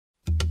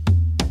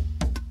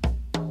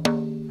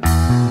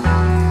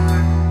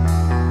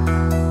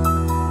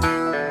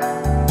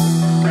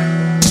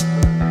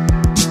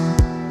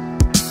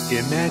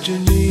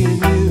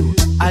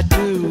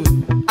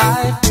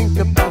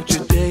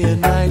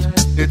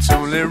It's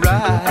only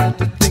right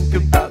to think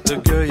about the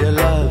girl you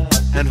love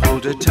and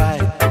hold her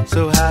tight,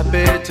 so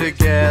happy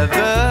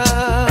together.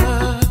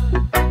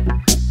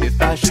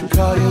 If I should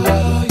call you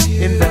up,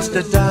 invest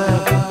a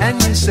dime,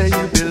 and you say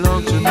you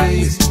belong to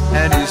me,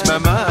 and ease my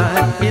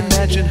mind,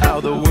 imagine how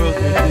the world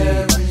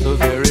could be so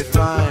very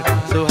fine,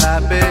 so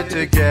happy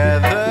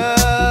together.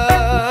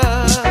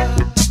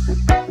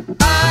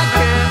 I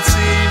can't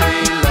see me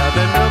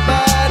loving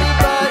nobody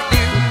but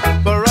you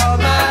for all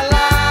my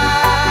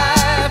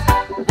life.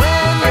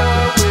 When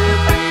you're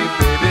with me,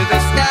 baby, the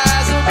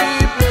skies will be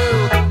blue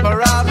for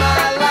all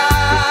my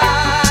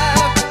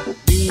life.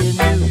 Me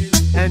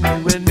and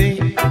me,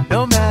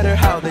 no matter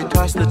how they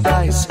toss the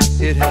dice,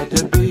 it had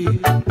to be.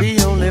 The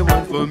only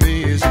one for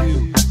me is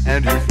you,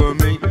 and you for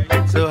me,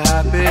 so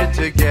happy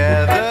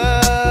together.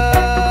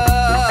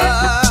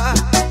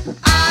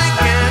 I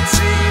can't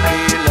see me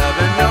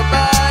loving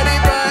nobody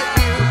but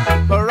you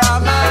for all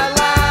my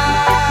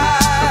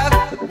life.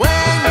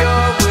 When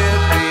you're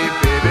with me,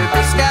 baby,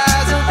 the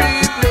skies will be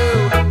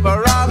blue for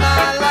all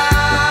my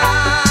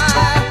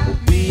life.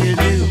 Me and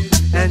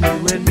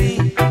me,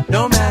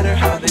 no matter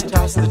how they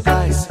toss the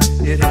dice,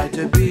 it had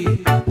to be.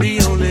 The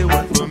only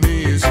one for me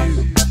is you,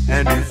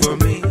 and you for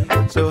me,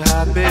 so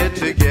happy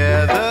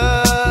together.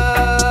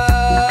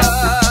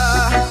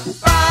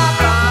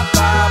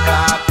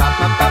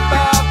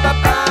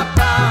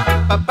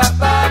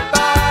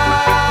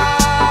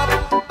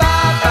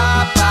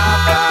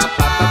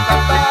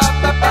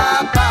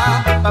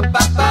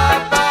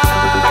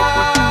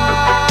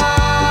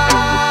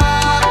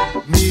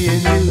 Me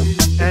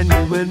and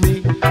you and me,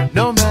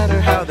 no matter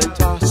how they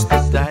toss the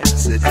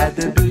dice, it had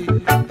to be.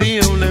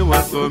 The only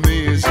one for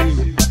me is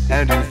you,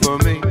 and you for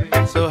me,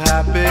 so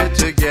happy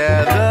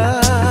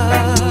together.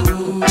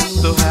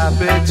 So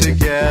happy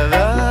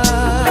together.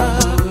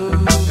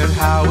 And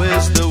how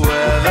is the